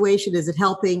the situation? Is it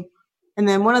helping? And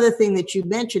then one other thing that you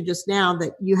mentioned just now,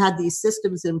 that you had these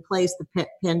systems in place, the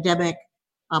pandemic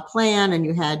plan, and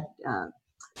you had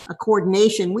a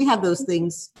coordination. We have those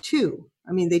things too.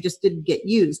 I mean, they just didn't get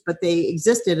used, but they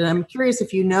existed. And I'm curious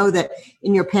if you know that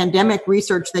in your pandemic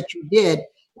research that you did,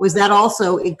 was that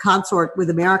also in consort with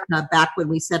America back when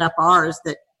we set up ours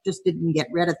that just didn't get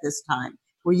read at this time?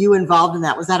 Were you involved in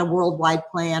that? Was that a worldwide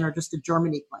plan or just a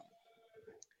Germany plan?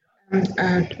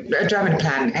 A German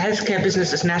plan. Healthcare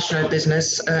business is national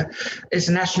business, is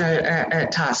a national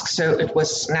task. So it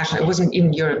was national. It wasn't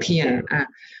even European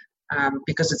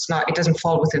because it doesn't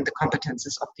fall within the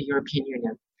competences of the European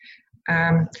Union.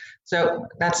 So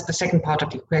that's the second part of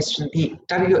the question. The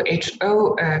WHO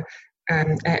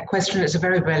question is a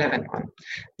very relevant one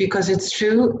because it's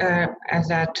true that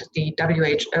the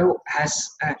WHO has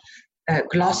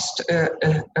glossed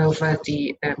over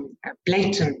the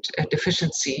blatant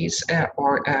deficiencies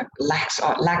or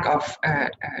lack of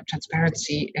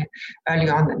transparency early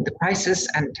on in the crisis,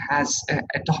 and has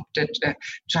adopted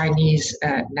Chinese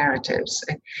narratives.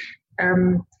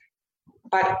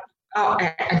 But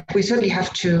we certainly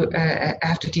have to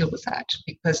deal with that,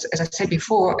 because, as I said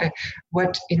before,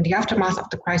 what in the aftermath of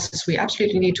the crisis we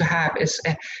absolutely need to have is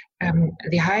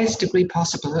the highest degree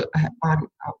possible on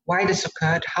why this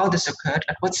occurred, how this occurred,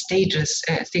 at what stages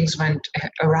things went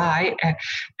awry,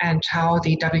 and how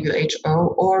the WHO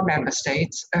or member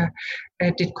states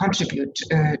did contribute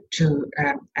to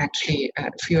actually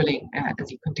fueling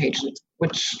the contagion,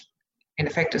 which in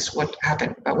effect is what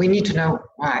happened. But we need to know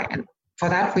why, and for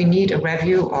that we need a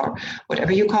review, or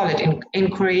whatever you call it,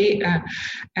 inquiry,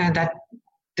 and that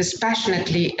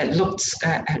dispassionately looks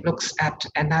at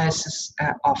analysis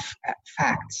of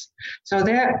facts. So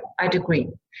there, I'd agree,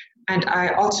 and I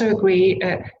also agree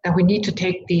that we need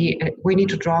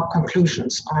to draw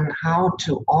conclusions on how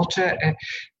to alter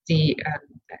the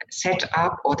set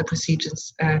up or the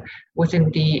procedures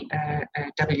within the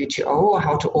WTO,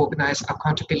 how to organize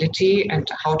accountability, and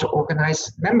how to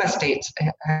organize member states'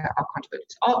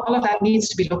 accountability. All of that needs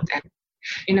to be looked at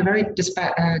in a very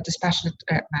dispassionate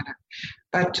manner.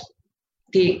 But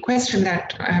the question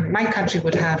that my country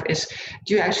would have is,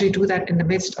 do you actually do that in the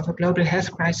midst of a global health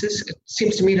crisis? It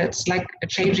seems to me that's like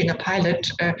changing a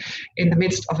pilot in the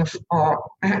midst of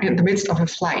a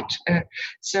flight.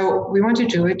 So we want to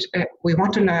do it. We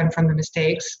want to learn from the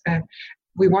mistakes.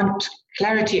 We want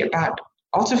clarity about,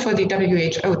 also for the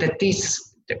WHO, that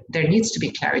there needs to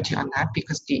be clarity on that,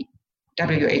 because the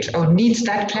WHO needs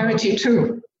that clarity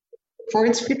too for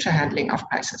its future handling of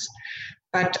crisis.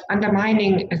 But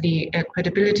undermining the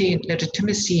credibility,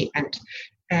 legitimacy,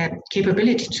 and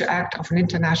capability to act of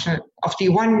the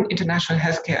one international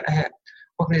healthcare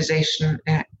organization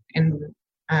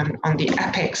on the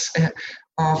apex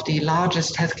of the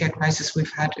largest healthcare crisis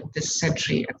we've had in this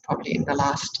century, and probably in the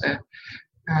last,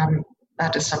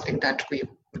 that is something that we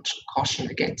would caution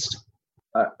against.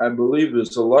 I believe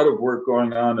there's a lot of work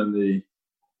going on in the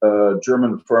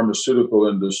German pharmaceutical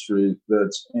industry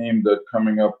that's aimed at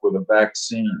coming up with a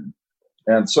vaccine.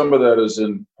 And some of that is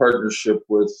in partnership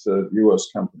with the US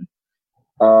company.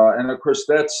 And of course,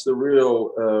 that's the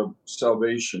real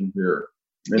salvation here.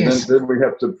 And yes. then we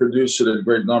have to produce it in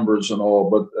great numbers and all.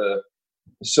 But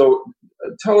so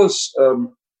tell us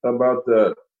about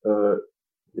that,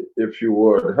 if you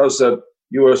would. How's that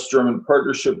US-German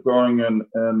partnership going?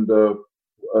 And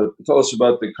tell us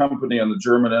about the company on the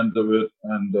German end of it,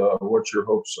 and what your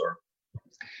hopes are.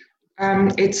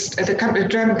 The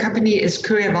German company is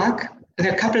CureVac.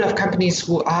 There are a couple of companies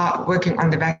who are working on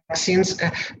the vaccines,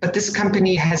 but this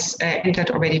company has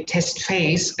entered already test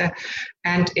phase,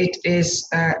 and it is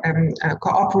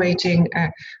cooperating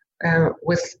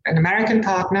with an American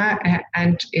partner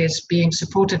and is being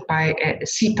supported by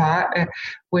CIPA,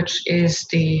 which is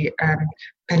the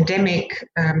pandemic.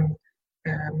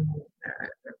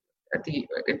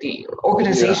 The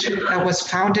organization that was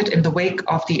founded in the wake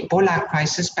of the Ebola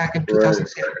crisis back in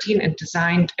 2017 and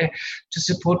designed to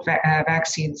support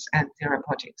vaccines and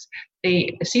therapeutics.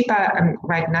 The CIPA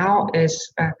right now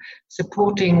is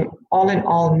supporting all in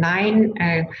all 9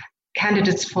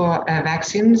 candidates for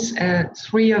vaccines.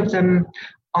 3 of them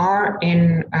are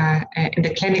in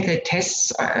the clinical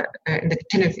tests, in the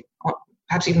clinical,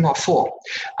 perhaps even more, 4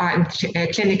 are in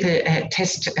clinical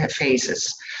test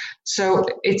phases. So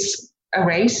it's a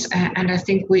race, and I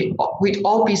think we'd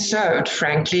all be served,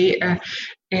 frankly,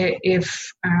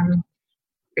 if the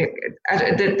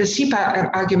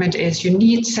CIPA argument is you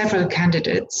need several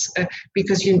candidates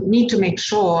because you need to make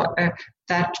sure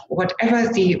that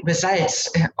whatever the results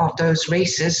of those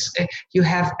races, you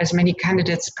have as many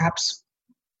candidates, perhaps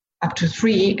up to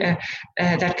 3,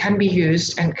 that can be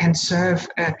used and can serve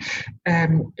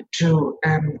to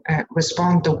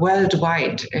respond the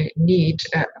worldwide need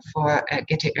for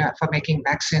making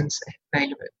vaccines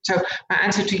available. So my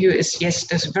answer to you is yes,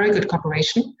 there's very good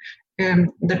cooperation.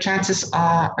 The chances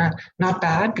are not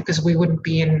bad, because we wouldn't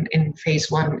be in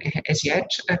phase 1 as yet.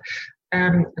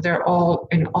 They're all,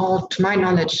 to my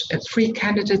knowledge, 3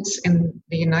 candidates in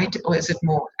the United, or is it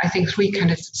more? I think 3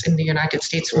 candidates in the United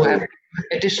States who have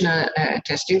additional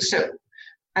testing. So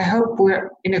I hope we're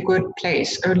in a good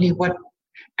place.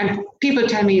 And people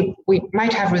tell me we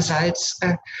might have results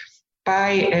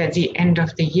by the end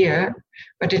of the year,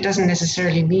 but it doesn't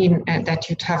necessarily mean that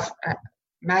you'd have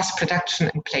mass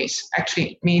production in place.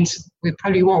 Actually, it means we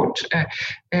probably won't.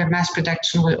 Mass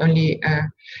production will only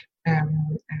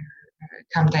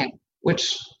come then,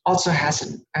 which also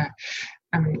has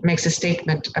makes a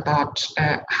statement about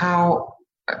how.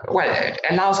 It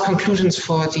allows conclusions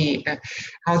for the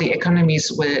how the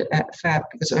economies will fare,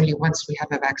 because only once we have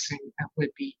a vaccine will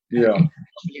be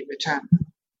returned.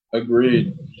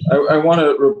 Agreed. I want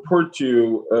to report to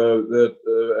you that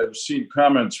I've seen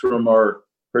comments from our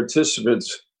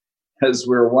participants as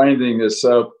we're winding this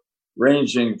up,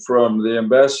 ranging from the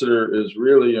ambassador is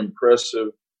really impressive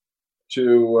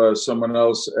to someone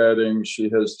else adding she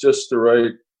has just the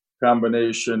right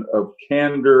combination of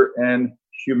candor and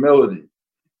humility.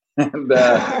 And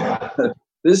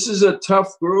this is a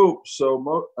tough group,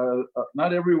 so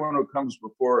not everyone who comes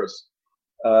before us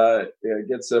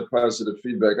gets that positive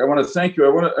feedback. I want to thank you. I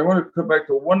want to come back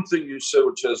to one thing you said,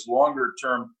 which has longer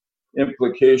term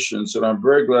implications, and I'm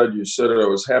very glad you said it. I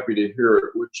was happy to hear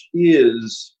it, which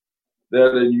is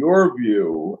that in your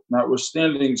view,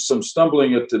 notwithstanding some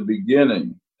stumbling at the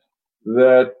beginning,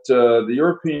 that the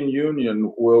European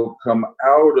Union will come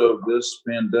out of this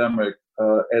pandemic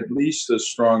at least as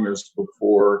strong as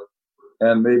before,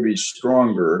 and maybe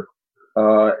stronger.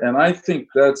 And I think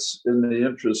that's in the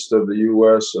interest of the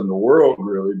U.S. and the world,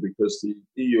 really, because the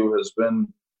EU has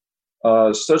been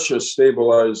such a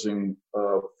stabilizing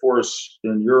force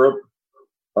in Europe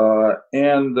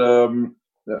and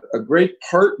a great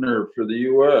partner for the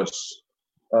U.S.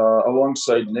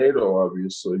 Alongside NATO,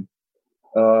 obviously,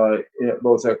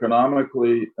 both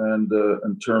economically and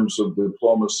in terms of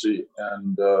diplomacy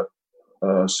and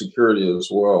security as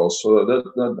well. So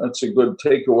that's a good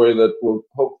takeaway that will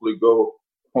hopefully go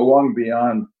long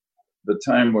beyond the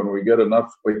time when we get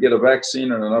a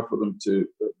vaccine and enough of them to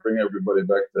bring everybody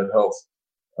back to health.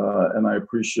 And I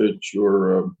appreciate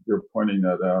your pointing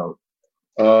that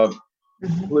out.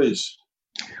 Please.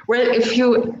 Well, if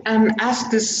you ask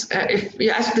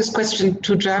this question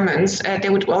to Germans, they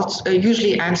would also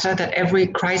usually answer that every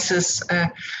crisis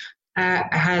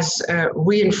has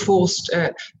reinforced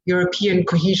European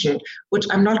cohesion, which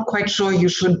I'm not quite sure you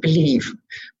should believe.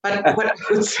 But what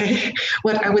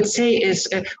I would say is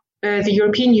the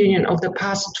European Union over the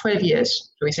past 12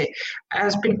 years, shall we say,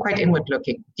 has been quite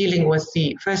inward-looking, dealing with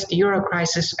first the euro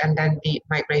crisis and then the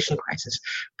migration crisis.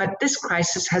 But this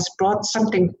crisis has brought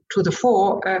something to the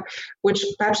fore, which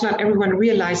perhaps not everyone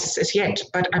realizes as yet,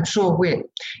 but I'm sure will.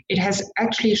 It has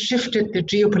actually shifted the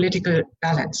geopolitical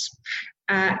balance.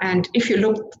 And if you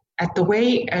look at the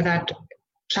way that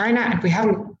China, and we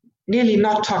haven't nearly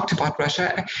not talked about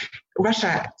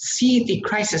Russia see the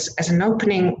crisis as an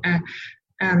opening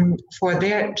for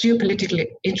their geopolitical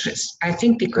interests. I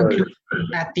think the conclusion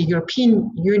that the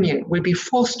European Union will be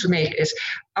forced to make is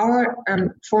our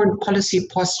foreign policy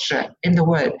posture in the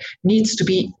world needs to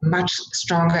be much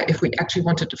stronger if we actually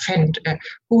want to defend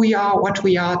who we are, what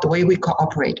we are, the way we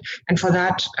cooperate. And for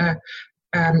that,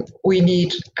 we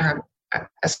need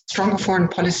a stronger foreign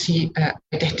policy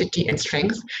identity and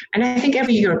strength. And I think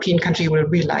every European country will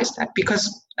realize that,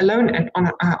 because alone and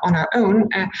on our own,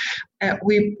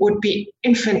 we would be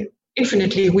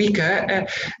infinitely weaker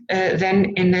than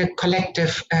in a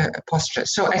collective posture.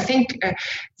 So I think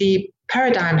the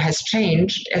paradigm has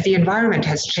changed, the environment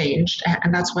has changed,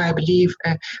 and that's why I believe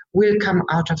we'll come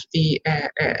out of the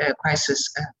crisis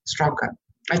stronger.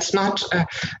 It's not a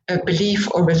belief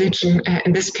or religion.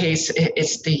 In this case,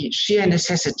 it's the sheer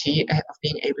necessity of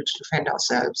being able to defend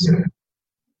ourselves.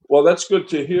 Well, that's good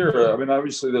to hear. I mean,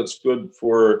 obviously, that's good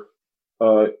for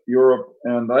Europe,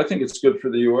 and I think it's good for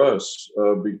the U.S.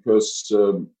 Because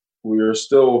we are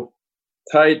still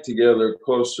tied together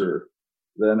closer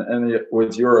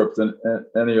with Europe than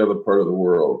any other part of the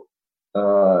world.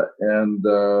 And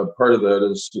part of that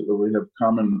is that we have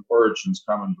common origins,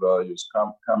 common values,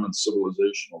 common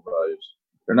civilizational values.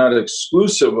 They're not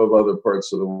exclusive of other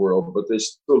parts of the world, but they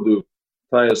still do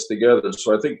tie us together.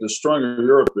 So I think the stronger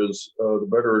Europe is, the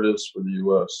better it is for the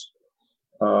U.S.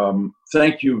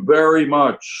 Thank you very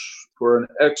much for an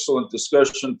excellent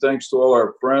discussion. Thanks to all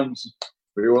our friends.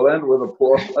 We will end with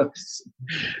applause.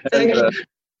 And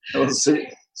we'll see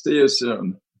you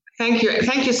soon. Thank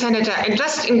you, Senator. And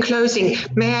just in closing,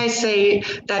 may I say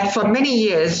that for the many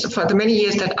years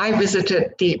that I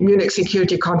visited the Munich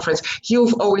Security Conference,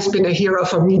 you've always been a hero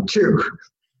for me too.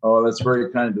 Oh, that's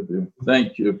very kind of you.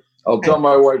 Thank you. I'll tell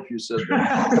my wife you said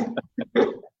that.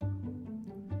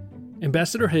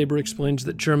 Ambassador Haber explains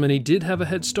that Germany did have a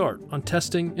head start on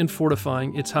testing and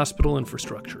fortifying its hospital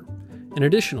infrastructure, and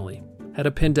additionally had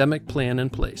a pandemic plan in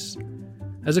place.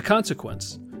 As a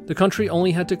consequence, the country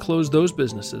only had to close those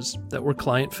businesses that were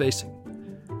client-facing.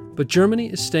 But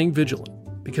Germany is staying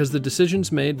vigilant because the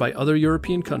decisions made by other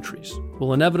European countries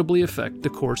will inevitably affect the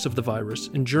course of the virus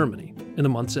in Germany in the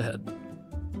months ahead.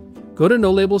 Go to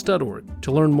nolabels.org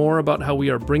to learn more about how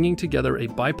we are bringing together a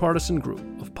bipartisan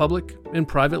group of public and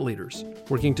private leaders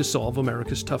working to solve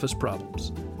America's toughest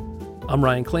problems. I'm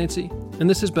Ryan Clancy, and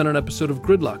this has been an episode of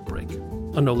Gridlock Break,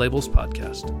 a No Labels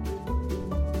podcast.